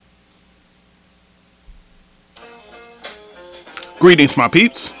Greetings, my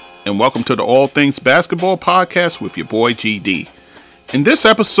peeps, and welcome to the All Things Basketball Podcast with your boy GD. In this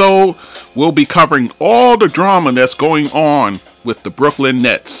episode, we'll be covering all the drama that's going on with the Brooklyn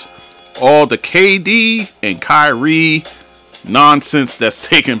Nets, all the KD and Kyrie nonsense that's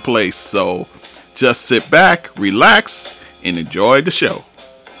taking place. So just sit back, relax, and enjoy the show.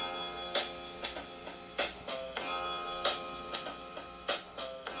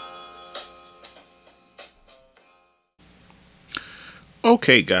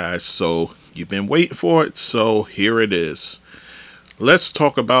 Okay, guys, so you've been waiting for it, so here it is. Let's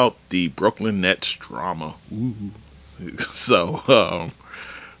talk about the Brooklyn Nets drama. So,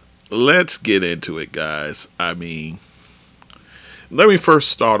 let's get into it, guys. I mean, let me first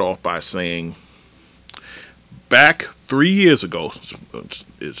start off by saying, back 3 years ago,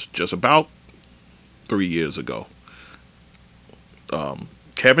 it's just about 3 years ago,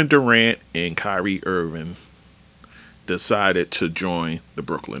 Kevin Durant and Kyrie Irving decided to join the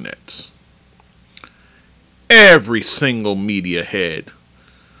Brooklyn Nets. Every single media head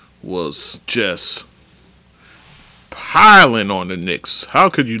was just piling on the Knicks. How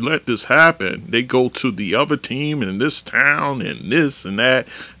could you let this happen? They go to the other team in this town and this and that.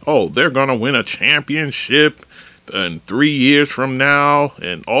 Oh, they're going to win a championship in 3 years from now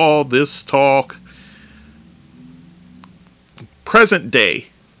and all this talk. Present day,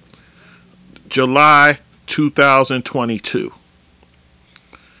 July 2022,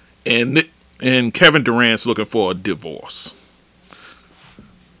 and Kevin Durant's looking for a divorce.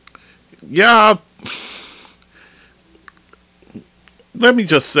 Yeah, let me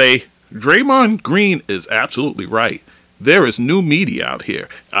just say, Draymond Green is absolutely right. There is new media out here.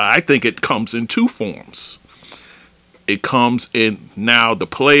 I think it comes in two forms. It comes in now the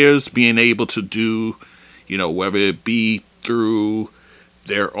players being able to do, whether it be through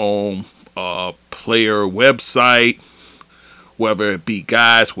their own player website, whether it be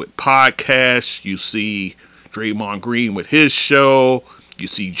guys with podcasts. You see Draymond Green with his show. You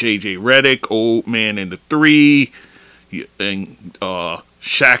see JJ Redick, Old Man in the Three, and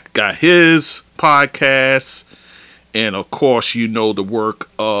Shaq got his podcast, and of course the work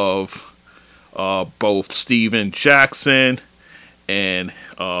of both Steven Jackson and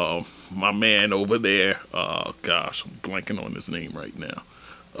my man over there. Gosh, I'm blanking on his name right now.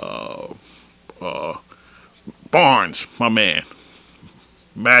 Barnes, my man,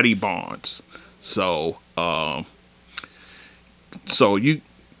 Matty Barnes. So that's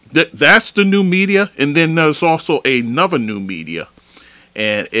the new media, and then there's also another new media,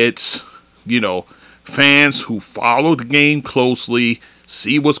 and it's fans who follow the game closely,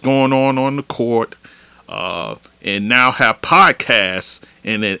 see what's going on the court, and now have podcasts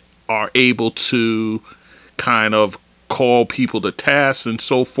and it are able to kind of call people to task and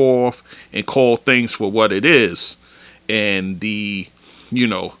so forth, and call things for what it is. And the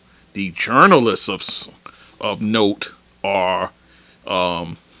journalists of note are,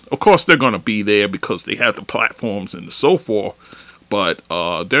 of course, they're going to be there because they have the platforms and so forth, but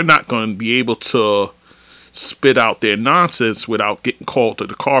they're not going to be able to spit out their nonsense without getting called to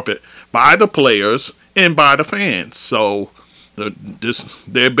the carpet by the players and by the fans. So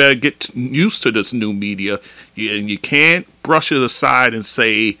they better get used to this new media, and you can't brush it aside and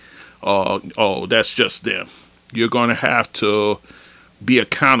say, "Oh, that's just them." You're going to have to be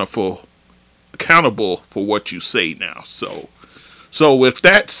accountable for what you say now. So with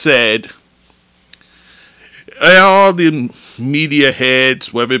that said, all the media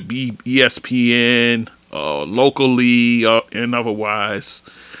heads, whether it be ESPN, locally and otherwise,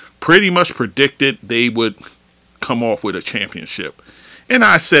 pretty much predicted they would come off with a championship. And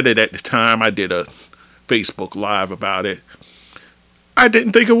I said it at the time. I did a Facebook Live about it. I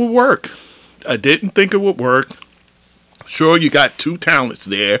didn't think it would work. Sure, you got two talents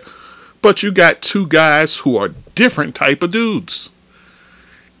there, but you got two guys who are different type of dudes.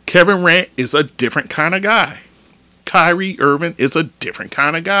 Kevin Durant is a different kind of guy. Kyrie Irving is a different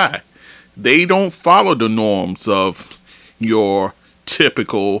kind of guy. They don't follow the norms of your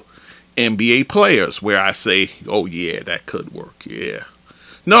typical NBA players where I say, oh yeah, that could work, yeah.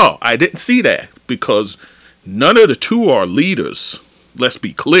 No, I didn't see that because none of the two are leaders. Let's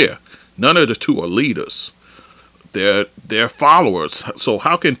be clear. None of the two are leaders. They're followers. So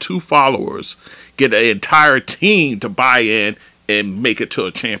how can two followers get an entire team to buy in and make it to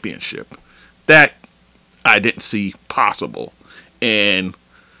a championship? That I didn't see possible. And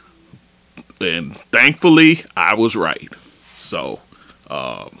thankfully, I was right. So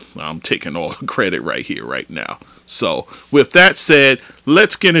I'm taking all the credit right here, right now. So with that said,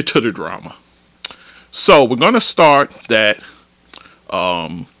 let's get into the drama. So we're going to start that,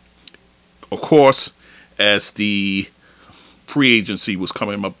 of course, as the free agency was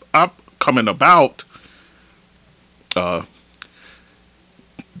coming about,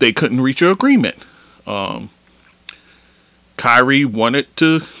 they couldn't reach an agreement. Kyrie wanted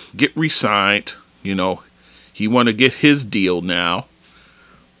to get re-signed. He wanted to get his deal now.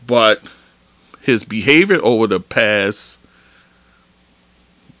 But his behavior over the past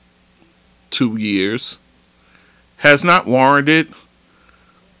 2 years has not warranted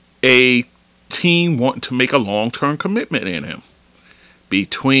a team wanting to make a long-term commitment in him.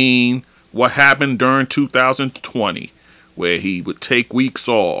 Between what happened during 2020, where he would take weeks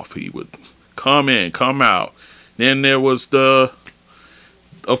off, he would come in, come out. Then there was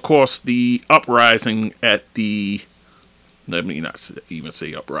of course, the uprising at the, let me not even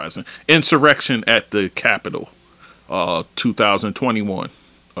say uprising, insurrection at the Capitol, 2021.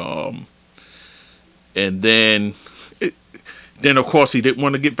 And then of course, he didn't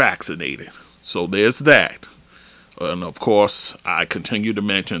want to get vaccinated. So there's that. And of course, I continue to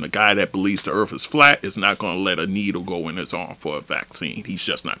mention the guy that believes the earth is flat is not going to let a needle go in his arm for a vaccine. He's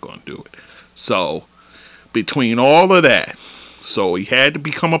just not going to do it. So between all of that, so he had to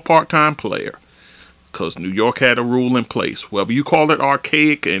become a part-time player because New York had a rule in place. Whether you call it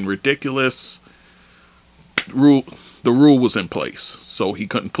archaic and ridiculous, the rule was in place. So he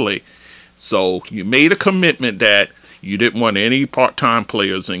couldn't play. So you made a commitment that you didn't want any part-time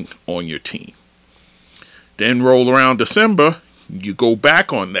players on your team. Then roll around December, you go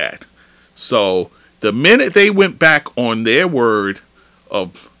back on that. So the minute they went back on their word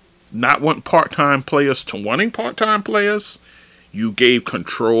of not wanting part-time players to wanting part-time players, you gave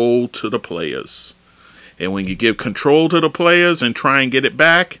control to the players. And when you give control to the players and try and get it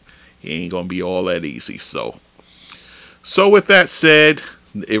back, it ain't going to be all that easy. So with that said,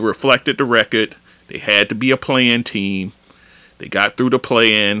 it reflected the record. They had to be a play-in team. They got through the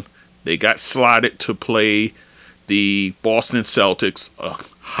play-in. They got slotted to play the Boston Celtics, a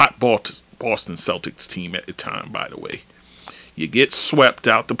hot Boston Celtics team at the time, by the way. You get swept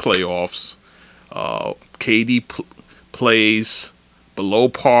out the playoffs. KD plays below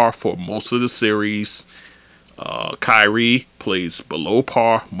par for most of the series. Kyrie plays below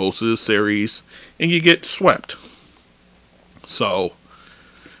par most of the series. And you get swept. So,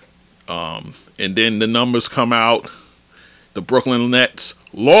 and then the numbers come out. The Brooklyn Nets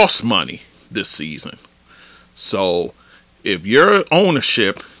lost money this season. So if your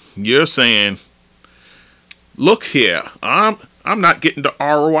ownership, you're saying, look here, I'm not getting the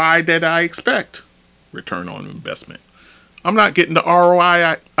ROI that I expect, return on investment. I'm not getting the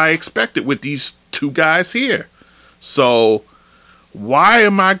ROI I expected with these two guys here. So why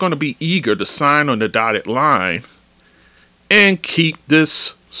am I going to be eager to sign on the dotted line and keep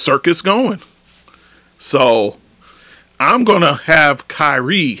this circus going? So I'm going to have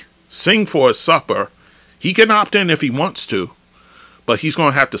Kyrie sing for his supper. He can opt in if he wants to, but he's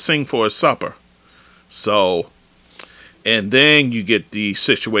going to have to sing for his supper. So, and then you get the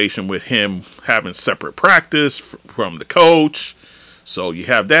situation with him having separate practice from the coach. So you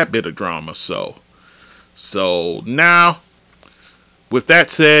have that bit of drama. So now, with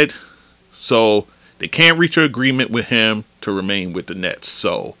that said, so they can't reach an agreement with him to remain with the Nets.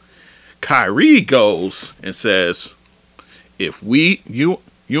 So Kyrie goes and says, if you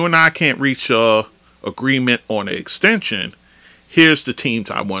and I can't reach a agreement on an extension, here's the teams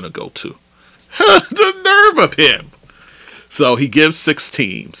I want to go to. The nerve of him. So he gives 6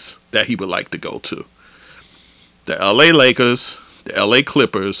 teams that he would like to go to. The LA Lakers, the LA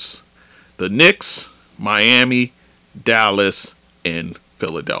Clippers, the Knicks, Miami, Dallas, and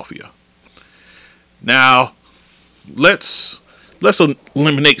Philadelphia. Now, let's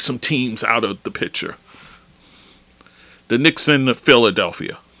eliminate some teams out of the picture. The Knicks and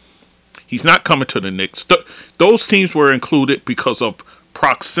Philadelphia. He's not coming to the Knicks. Those teams were included because of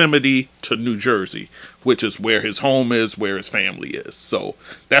proximity to New Jersey, which is where his home is, where his family is. So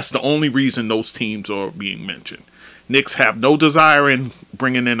that's the only reason those teams are being mentioned. Knicks have no desire in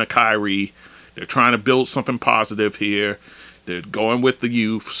bringing in a Kyrie. They're trying to build something positive here. They're going with the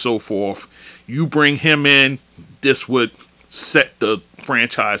youth, so forth. You bring him in, this would set the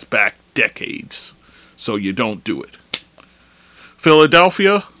franchise back decades. So you don't do it.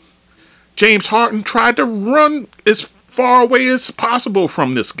 Philadelphia, James Harden tried to run as far away as possible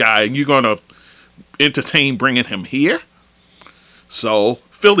from this guy, and you're going to entertain bringing him here? So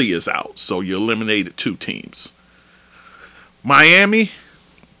Philly is out, so you eliminated 2 teams. Miami,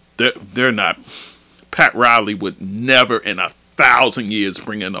 they're not. Pat Riley would never in 1,000 years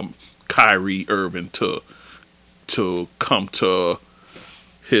bring in a Kyrie Irving to come to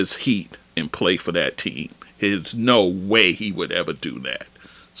his Heat and play for that team. There's no way he would ever do that.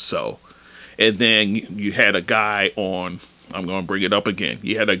 So, and then you had a guy on I'm going to bring it up again.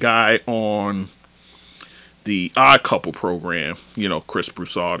 You had a guy on the Odd Couple program, Chris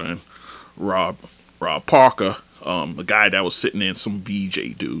Broussard and Rob Parker, a guy that was sitting in, some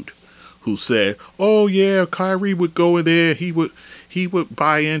VJ dude, who said, "Oh yeah, Kyrie would go in there. He would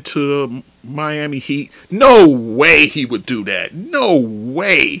buy into the Miami Heat." No way he would do that. No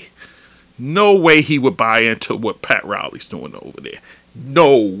way. No way he would buy into what Pat Riley's doing over there.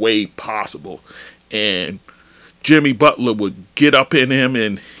 No way possible. And Jimmy Butler would get up in him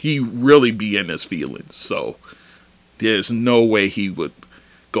and he really be in his feelings. So there's no way he would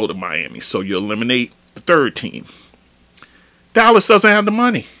go to Miami. So you eliminate the third team. Dallas doesn't have the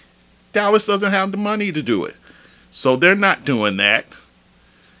money. Dallas doesn't have the money to do it. So they're not doing that.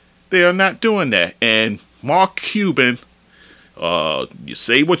 They are not doing that. And Mark Cuban, you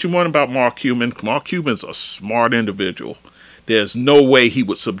say what you want about Mark Cuban. Mark Cuban's a smart individual. There's no way he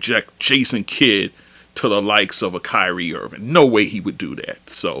would subject Jason Kidd to the likes of a Kyrie Irving. No way he would do that.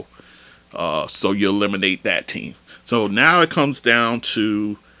 So you eliminate that team. So now it comes down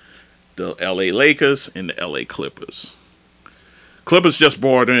to the LA Lakers and the LA Clippers. Clippers just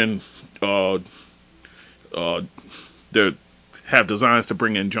brought in, they have designs to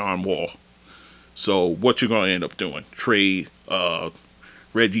bring in John Wall. So what you're going to end up doing? Trade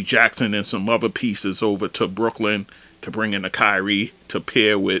Reggie Jackson and some other pieces over to Brooklyn to bring in a Kyrie to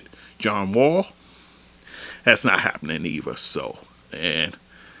pair with John Wall. That's not happening either. So and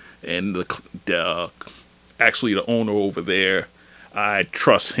actually the owner over there, I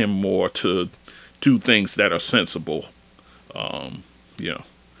trust him more to do things that are sensible,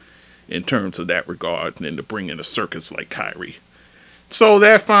 in terms of that regard, than to bring in a circus like Kyrie. So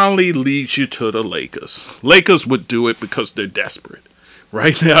that finally leads you to the Lakers. Lakers would do it because they're desperate.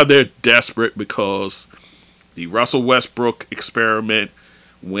 Right now they're desperate because the Russell Westbrook experiment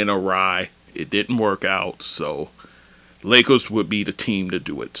went awry. It didn't work out. So Lakers would be the team to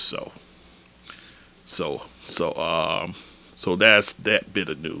do it. So that's that bit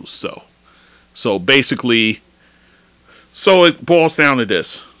of news. So basically, so it boils down to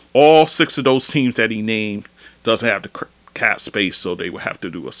this. All 6 of those teams that he named doesn't have the cap space, so they would have to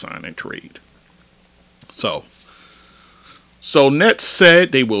do a sign and trade. So Nets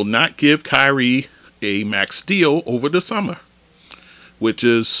said they will not give Kyrie a max deal over the summer, which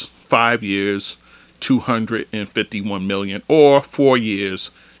is 5 years, $251 million, or 4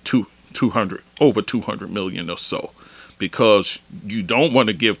 years, over $200 million or so, because you don't want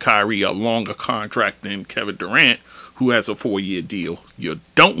to give Kyrie a longer contract than Kevin Durant, who has a 4-year deal. You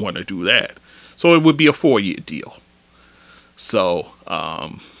don't want to do that. So it would be a 4-year deal. So,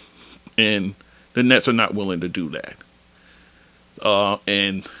 and the Nets are not willing to do that.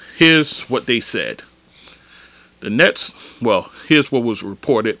 And here's what they said. The Nets, here's what was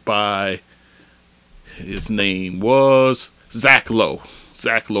reported by, his name was Zach Lowe.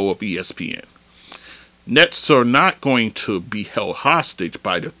 Zach Lowe of ESPN. Nets are not going to be held hostage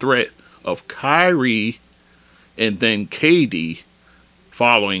by the threat of Kyrie and then KD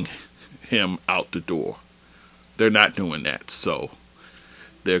following him out the door. They're not doing that. So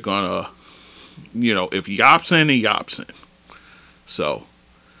they're going to, if he opts in, he opts in. So,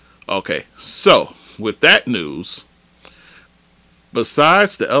 okay. So with that news,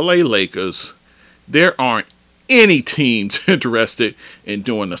 besides the LA Lakers, there aren't any teams interested in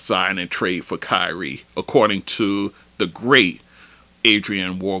doing a sign and trade for Kyrie, according to the great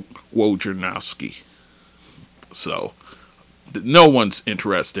Adrian Wojnarowski. So no one's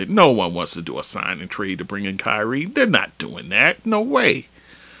interested. No one wants to do a sign and trade to bring in Kyrie. They're not doing that. No way.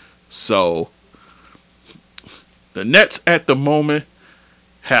 So the Nets at the moment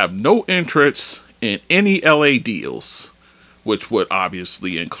have no interest in any LA deals, which would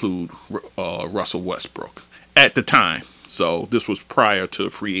obviously include Russell Westbrook at the time. So this was prior to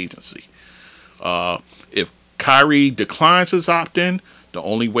free agency. If Kyrie declines his opt-in, the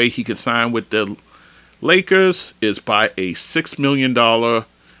only way he can sign with the Lakers is by a $6 million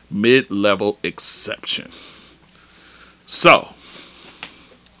mid-level exception. So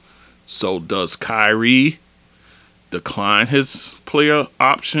does Kyrie decline his player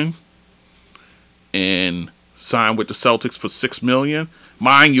option and sign with the Celtics for $6 million?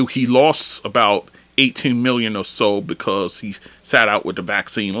 Mind you, he lost about $18 million or so because he sat out with the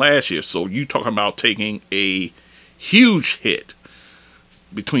vaccine last year. So you talking about taking a huge hit.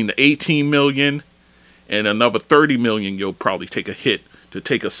 Between the $18 million and another $30 million, you'll probably take a hit to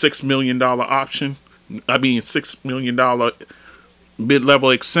take a $6 million option. $6 million mid-level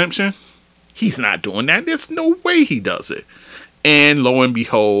exemption. He's not doing that. There's no way he does it. And lo and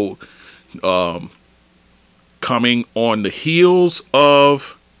behold, coming on the heels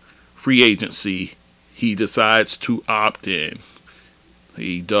of free agency, he decides to opt in.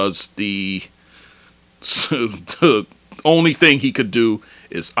 He does the only thing he could do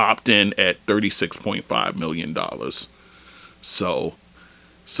is opt in at $36.5 million. So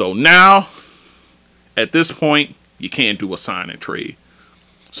now, at this point, you can't do a sign and trade.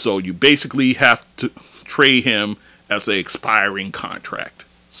 So you basically have to trade him as an expiring contract.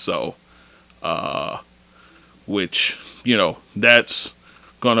 So, which, that's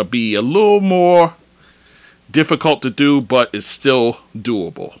going to be a little more difficult to do, but it's still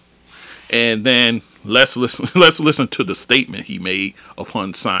doable. And then let's listen to the statement he made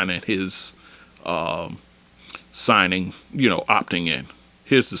upon signing his opting in.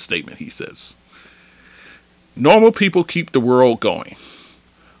 Here's the statement he says. Normal people keep the world going,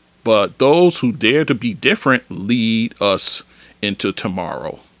 but those who dare to be different lead us into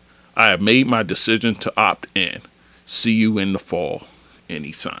tomorrow. I have made my decision to opt in. See you in the fall. And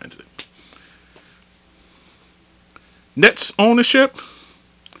he signs it. Nets ownership,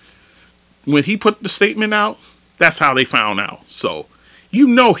 when he put the statement out, that's how they found out. So,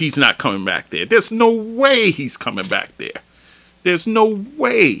 he's not coming back there. There's no way he's coming back there. There's no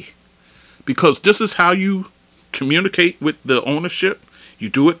way. Because this is how you communicate with the ownership. You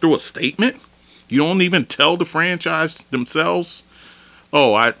do it through a statement. You don't even tell the franchise themselves,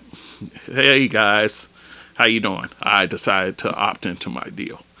 hey guys, how you doing? I decided to opt into my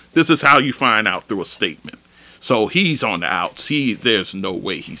deal. This is how you find out, through a statement. So he's on the outs. There's no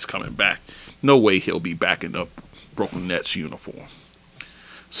way he's coming back. No way he'll be back in the Brooklyn Nets uniform.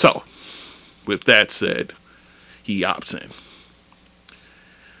 So, with that said, he opts in.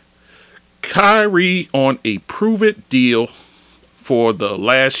 Kyrie on a prove-it deal for the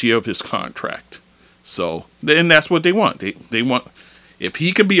last year of his contract. So, then that's what they want. They want, if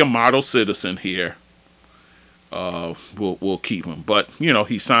he can be a model citizen here, we'll keep him. But,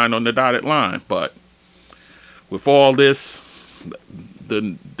 he signed on the dotted line. But with all this,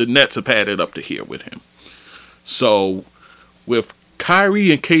 the Nets have had it up to here with him. So, with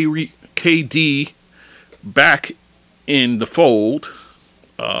Kyrie and KD back in the fold,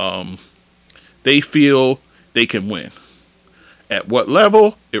 they feel they can win. At what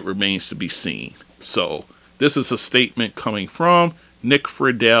level, it remains to be seen. So, this is a statement coming from Nick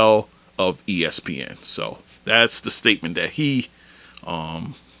Friedel of ESPN. So, that's the statement that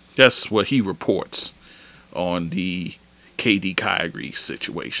that's what he reports on the KD Kyrie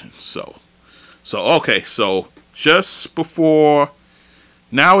situation. So just before,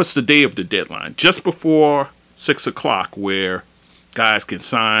 now it's the day of the deadline, just before 6 o'clock, where guys can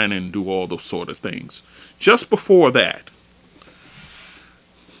sign and do all those sort of things. Just before that,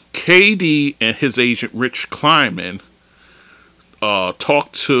 KD and his agent Rich Kleiman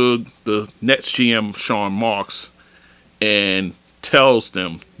talked to the Nets GM Sean Marks and tells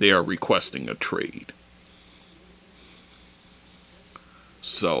them they are requesting a trade.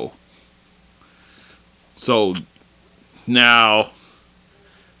 So now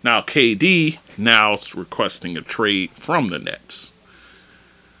KD now is requesting a trade from the Nets.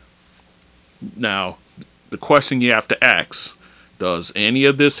 Now, the question you have to ask, does any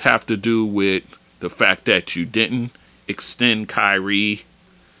of this have to do with the fact that you didn't extend Kyrie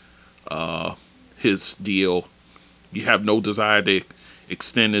his deal? You have no desire to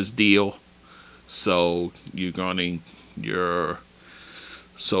extend his deal, so you're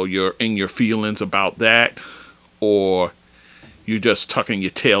in your feelings about that, or you're just tucking your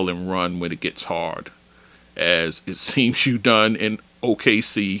tail and run when it gets hard, as it seems you done in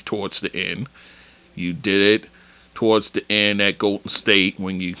OKC towards the end. You did it towards the end at Golden State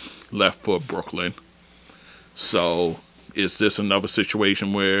when you left for Brooklyn. So is this another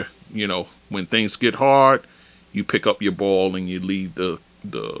situation where, when things get hard, you pick up your ball and you leave the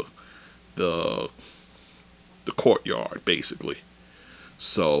courtyard, basically?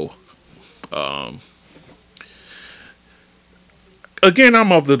 So, again,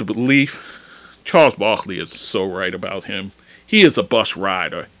 I'm of the belief Charles Barkley is so right about him. He is a bus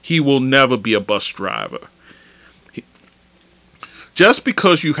rider. He will never be a bus driver. Just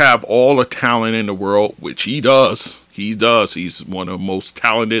because you have all the talent in the world, which he does. He's one of the most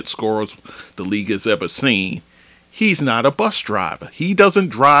talented scorers the league has ever seen. He's not a bus driver. He doesn't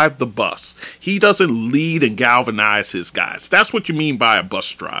drive the bus. He doesn't lead and galvanize his guys. That's what you mean by a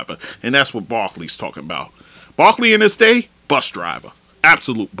bus driver. And that's what Barkley's talking about. Barkley in his day, bus driver.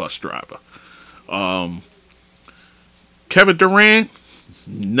 Absolute bus driver. Kevin Durant,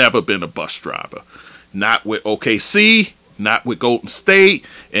 never been a bus driver. Not with OKC, not with Golden State,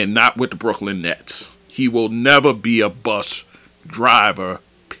 and not with the Brooklyn Nets. He will never be a bus driver,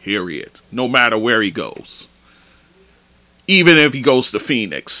 period. No matter where he goes. Even if he goes to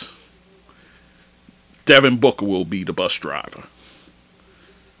Phoenix. Devin Booker will be the bus driver.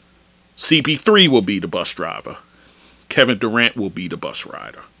 CP3 will be the bus driver. Kevin Durant will be the bus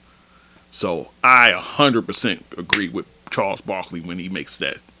rider. So I 100% agree with Charles Barkley when he makes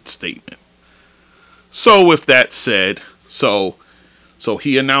that statement. So with that said, so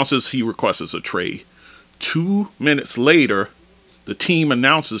he announces he requests a trade. 2 minutes later, the team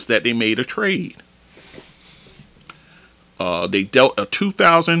announces that they made a trade. They dealt a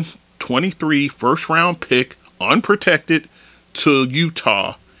 2023 first-round pick, unprotected, to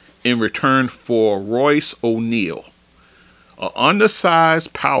Utah in return for Royce O'Neal, an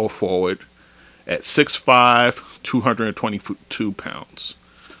undersized power forward at 6'5", 222 pounds.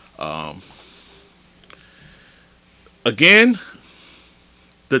 Again,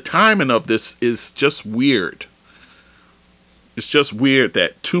 the timing of this is just weird. It's just weird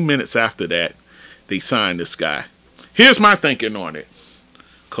that 2 minutes after that, they signed this guy. Here's my thinking on it.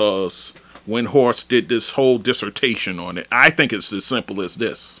 Because when Horst did this whole dissertation on it, I think it's as simple as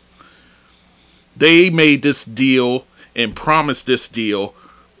this. They made this deal and promised this deal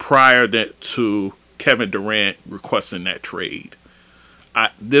prior to Kevin Durant requesting that trade.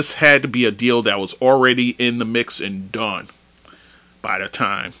 This had to be a deal that was already in the mix and done by the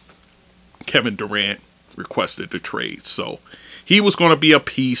time Kevin Durant requested the trade. So he was going to be a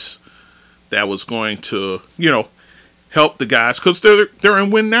piece that was going to, help the guys because they're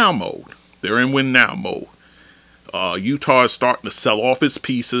in win now mode. They're in win now mode. Utah is starting to sell off its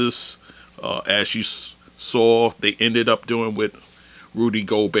pieces. As you saw, they ended up doing with Rudy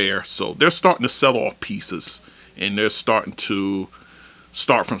Gobert. So they're starting to sell off pieces, and they're starting to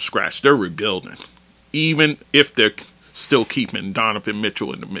start from scratch. They're rebuilding, even if they're still keeping Donovan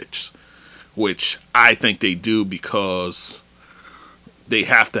Mitchell in the mix, which I think they do because they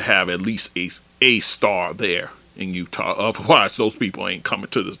have to have at least a star there in Utah. Otherwise, those people ain't coming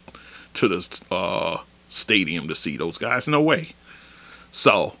to the stadium to see those guys. No way.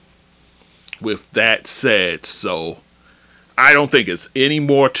 So, with that said, I don't think it's any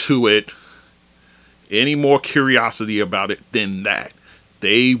more to it, any more curiosity about it than that.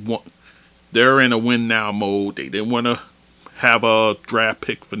 They're in a win now mode. They didn't want to have a draft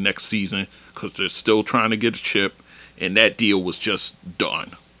pick for next season because they're still trying to get a chip, and that deal was just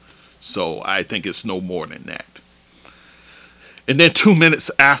done. So I think it's no more than that. And then 2 minutes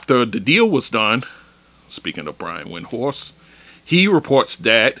after the deal was done, speaking of Brian Windhorst, he reports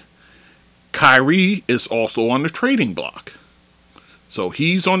that Kyrie is also on the trading block. So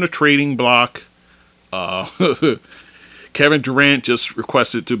he's on the trading block. Kevin Durant just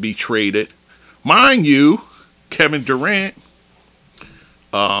requested to be traded. Mind you, Kevin Durant,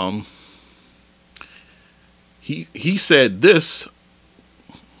 he said this.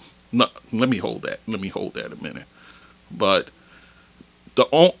 No, let me hold that a minute. But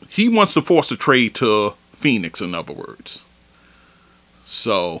he wants to force a trade to Phoenix, in other words.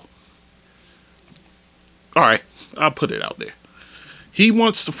 So, all right, I'll put it out there. He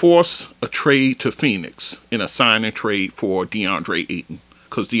wants to force a trade to Phoenix in a sign and trade for DeAndre Ayton.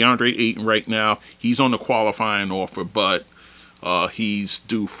 Because DeAndre Ayton right now, he's on the qualifying offer, but he's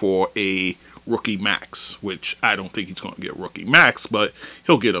due for a rookie max, which I don't think he's going to get rookie max, but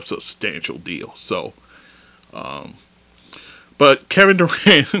he'll get a substantial deal. So, but Kevin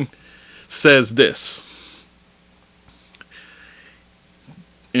Durant says this.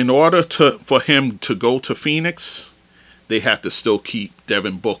 In order for him to go to Phoenix, they have to still keep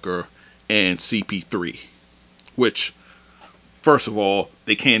Devin Booker and CP3, which, first of all,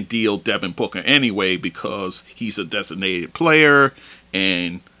 they can't deal Devin Booker anyway because he's a designated player,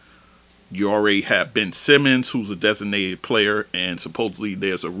 and you already have Ben Simmons, who's a designated player, and supposedly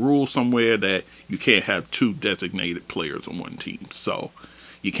there's a rule somewhere that you can't have two designated players on one team. So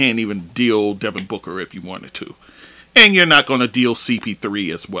you can't even deal Devin Booker if you wanted to. And you're not going to deal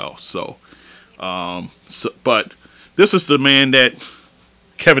CP3 as well. But this is the man that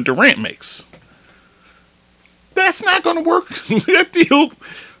Kevin Durant makes. That's not going to work. That deal,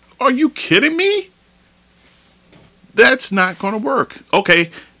 are you kidding me? That's not going to work. Okay,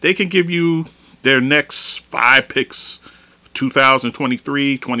 they can give you their next 5 picks,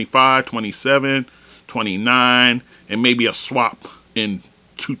 2023, 25, 27, 29, and maybe a swap in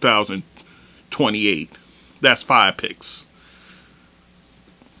 2028. That's 5 picks.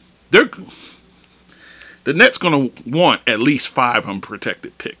 The Nets going to want at least 5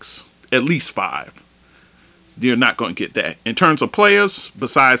 unprotected picks. At least 5. You're not going to get that. In terms of players,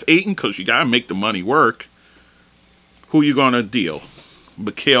 besides Ayton, because you got to make the money work, who you going to deal?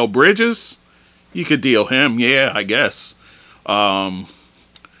 Mikal Bridges? You could deal him, yeah, I guess.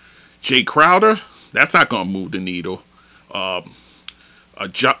 Jay Crowder? That's not going to move the needle.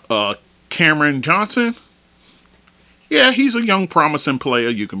 Cameron Johnson, yeah, he's a young, promising player.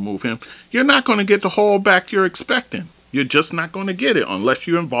 You can move him. You're not going to get the haul back you're expecting. You're just not going to get it unless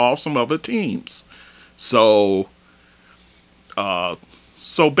you involve some other teams. So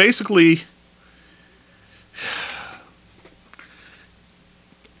basically,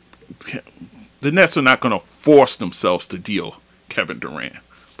 the Nets are not going to force themselves to deal Kevin Durant.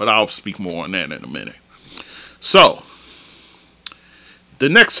 But I'll speak more on that in a minute. So, the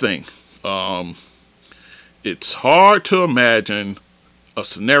next thing. It's hard to imagine a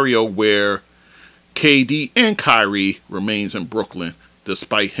scenario where KD and Kyrie remains in Brooklyn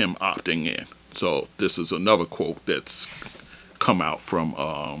despite him opting in. So, this is another quote that's come out from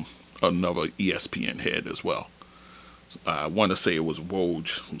another ESPN head as well. I want to say it was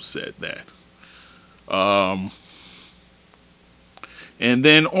Woj who said that. And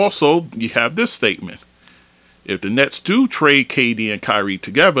then also, you have this statement. If the Nets do trade KD and Kyrie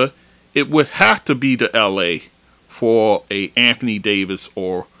together, it would have to be to LA for a Anthony Davis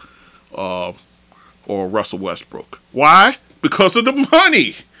or Russell Westbrook. Why? Because of the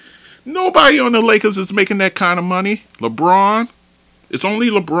money. Nobody on the Lakers is making that kind of money. LeBron. It's only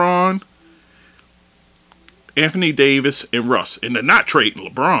LeBron, Anthony Davis, and Russ. And they're not trading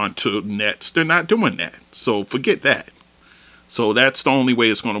LeBron to Nets. They're not doing that. So forget that. So that's the only way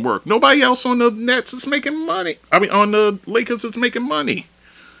it's going to work. Nobody else on the Nets is making money. I mean, on the Lakers is making money.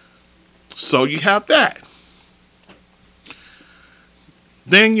 So you have that.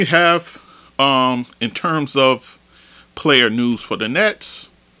 Then you have, in terms of player news for the Nets,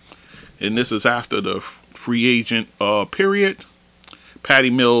 and this is after the free agent period, Patty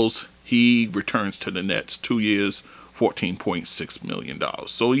Mills, he returns to the Nets 2 years, $14.6 million.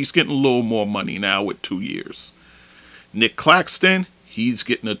 So he's getting a little more money now with 2 years. Nick Claxton, he's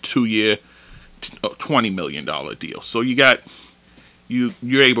getting a 2-year, $20 million deal. So you got,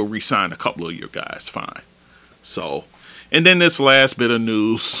 you're able to re-sign a couple of your guys, fine. So, and then this last bit of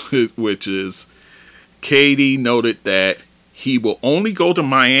news, which is KD noted that he will only go to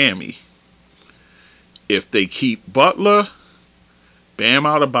Miami if they keep Butler, Bam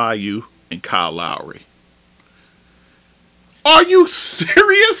Adebayo, and Kyle Lowry. Are you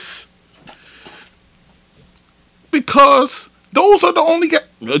serious? Because those are the only guys,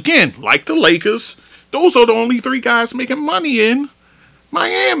 again, like the Lakers, those are the only 3 guys making money in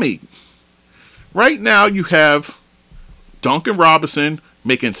Miami. Right now you have Duncan Robinson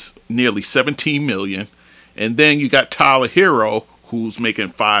making nearly $17 million, and then you got Tyler Hero who's making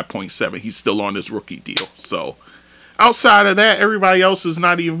 $5.7. He's still on his rookie deal. So outside of that, everybody else is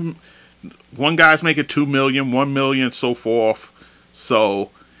not even. One guy's making $2 million, $1 million, so forth.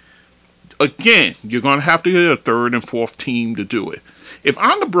 So again, you're going to have to get a 3rd and 4th team to do it. If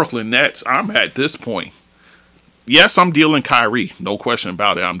I'm the Brooklyn Nets, I'm at this point. Yes, I'm dealing Kyrie. No question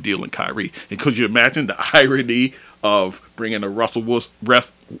about it. I'm dealing Kyrie. And could you imagine the irony of bringing a Russell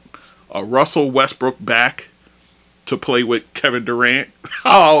Westbrook back to play with Kevin Durant?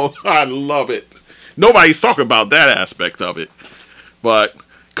 Oh, I love it. Nobody's talking about that aspect of it. But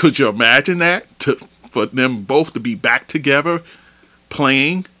could you imagine that? For them both to be back together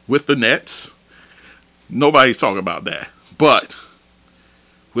playing with the Nets? Nobody's talking about that. But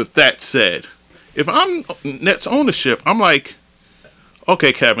with that said, if I'm Nets ownership, I'm like,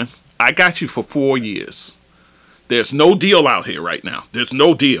 okay, Kevin, I got you for 4 years. There's no deal out here right now. There's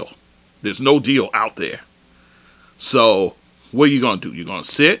no deal. There's no deal out there. So what are you going to do? You're going to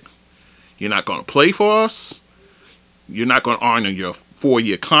sit? You're not going to play for us? You're not going to honor your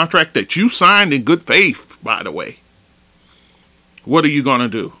 4-year contract that you signed in good faith, by the way. What are you going to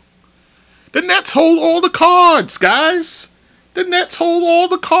do? The Nets hold all the cards, guys. The Nets hold all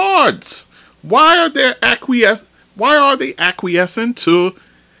the cards. Why are they acquiescing to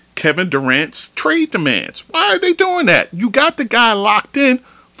Kevin Durant's trade demands? Why are they doing that? You got the guy locked in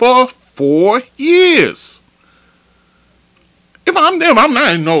for 4 years. If I'm them, I'm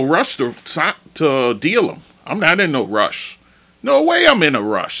not in no rush to deal him. I'm not in no rush. No way I'm in a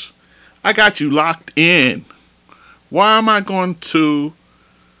rush. I got you locked in. Why am I going to,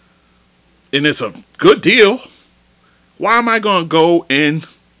 and it's a good deal, why am I going to go and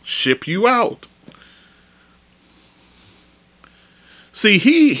ship you out? See,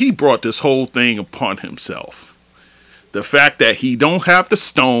 he brought this whole thing upon himself. The fact that he don't have the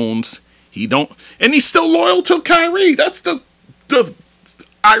stones, and he's still loyal to Kyrie. That's the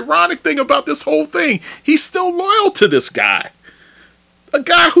ironic thing about this whole thing. He's still loyal to this guy. A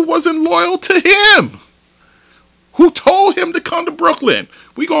guy who wasn't loyal to him. Who told him to come to Brooklyn.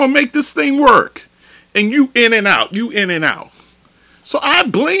 We gonna make this thing work. And you in and out. So I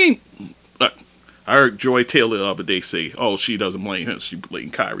I heard Joy Taylor the other day say, oh, she doesn't blame him, she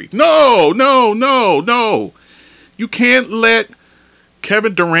blamed Kyrie. No, no, no, no. You can't let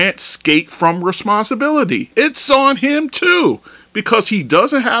Kevin Durant skate from responsibility. It's on him too, because he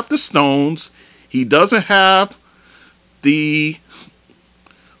doesn't have the stones. He doesn't have the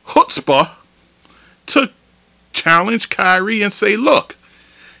chutzpah to challenge Kyrie and say, look,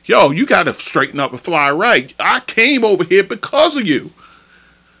 yo, you got to straighten up and fly right. I came over here because of you.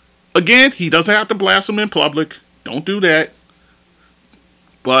 Again, he doesn't have to blast him in public. Don't do that.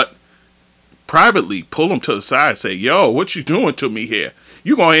 But privately, pull him to the side and say, yo, what you doing to me here?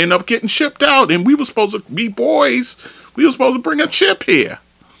 You're going to end up getting shipped out. And we were supposed to be boys. We were supposed to bring a chip here.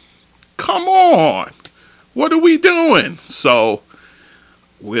 Come on. What are we doing? So,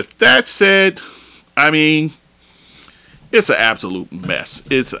 with that said, I mean, it's an absolute mess.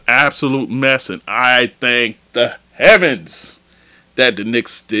 It's an absolute mess. And I thank the heavens that the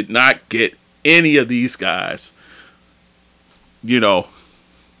Knicks did not get any of these guys. You know,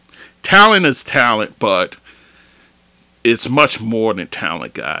 talent is talent, but it's much more than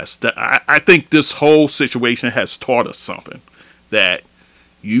talent, guys. I think this whole situation has taught us something, that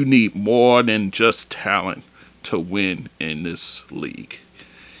you need more than just talent to win in this league.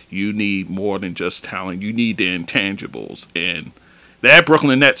 You need more than just talent. You need the intangibles. And that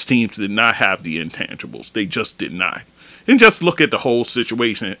Brooklyn Nets team did not have the intangibles. They just did not. And just look at the whole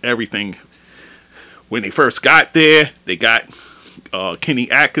situation and everything. When they first got there, they got Kenny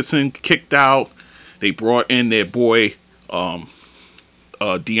Atkinson kicked out. They brought in their boy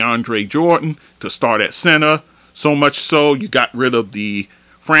DeAndre Jordan to start at center. So much so, you got rid of the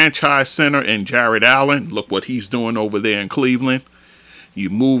franchise center and Jared Allen. Look what he's doing over there in Cleveland.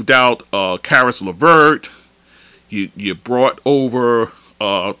 You moved out Karis LeVert. You brought over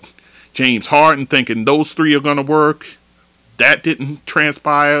James Harden, thinking those three are going to work. That didn't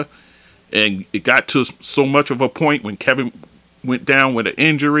transpire. And it got to so much of a point when Kevin went down with an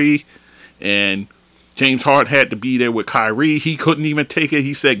injury and James Harden had to be there with Kyrie. He couldn't even take it.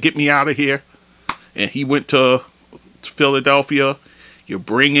 He said, get me out of here. And he went to Philadelphia. You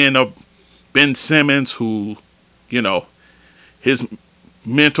bring in a Ben Simmons who, you know, his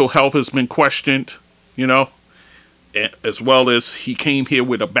mental health has been questioned, you know, as well as he came here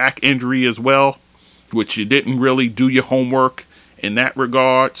with a back injury as well, which you didn't really do your homework in that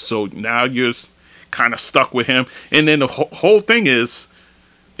regard. So now you're kind of stuck with him. And then the whole thing is,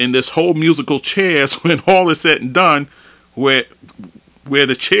 in this whole musical chairs, when all is said and done, where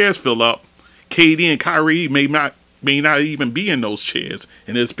the chairs fill up, KD and Kyrie may not even be in those chairs.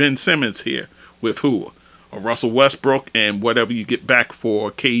 And there's Ben Simmons here with who? Russell Westbrook and whatever you get back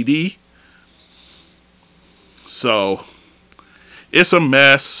for KD. So, it's a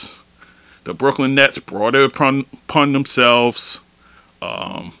mess. The Brooklyn Nets brought it upon themselves.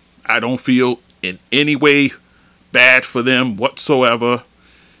 I don't feel in any way bad for them whatsoever.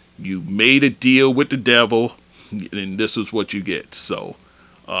 You made a deal with the devil, and this is what you get. So,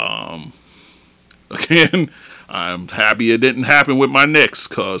 again, I'm happy it didn't happen with my Knicks,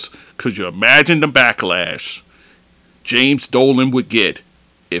 because could you imagine the backlash James Dolan would get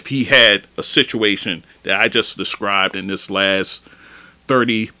if he had a situation that I just described in this last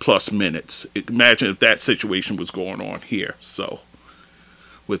 30 plus minutes? Imagine if that situation was going on here. So,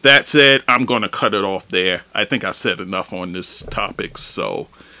 with that said, I'm going to cut it off there. I think I said enough on this topic. So,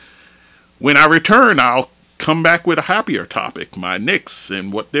 when I return, I'll come back with a happier topic, my Knicks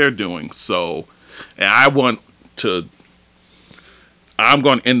and what they're doing. So, and I'm going to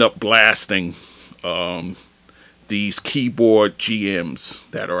end up blasting these keyboard GMs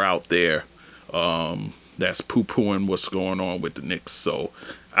that are out there that's poo-pooing what's going on with the Knicks. So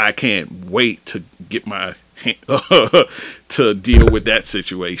I can't wait to get my to deal with that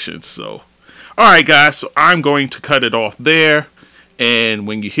situation. So, all right, guys. So I'm going to cut it off there. And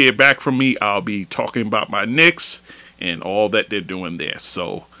when you hear back from me, I'll be talking about my Knicks and all that they're doing there.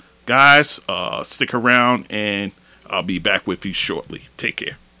 So, guys, stick around and I'll be back with you shortly. Take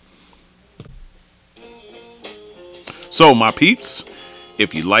care. So, my peeps,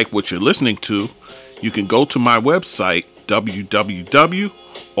 if you like what you're listening to, you can go to my website,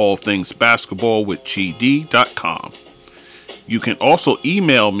 www.allthingsbasketballwithgd.com. You can also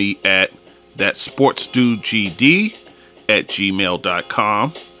email me at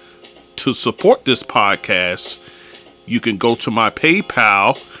thatsportsdudegd@gmail.com. To support this podcast, you can go to my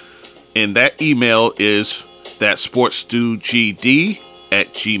PayPal, and that email is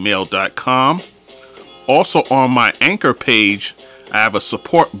thatsportsdudegd@gmail.com. Also on my Anchor page, I have a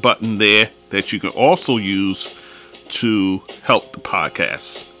support button there that you can also use to help the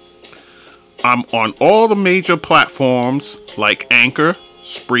podcast. I'm on all the major platforms like Anchor,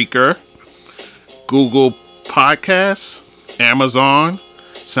 Spreaker, Google Podcasts, Amazon,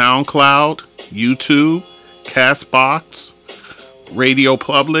 SoundCloud, YouTube, Castbox, Radio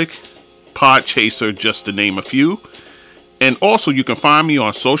Public, Podchaser, just to name a few. And also you can find me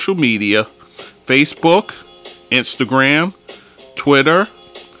on social media, Facebook, Instagram, Twitter,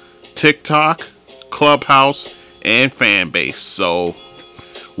 TikTok, Clubhouse, and Fanbase. So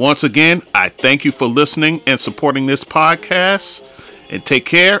once again, I thank you for listening and supporting this podcast. And take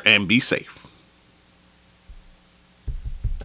care and be safe.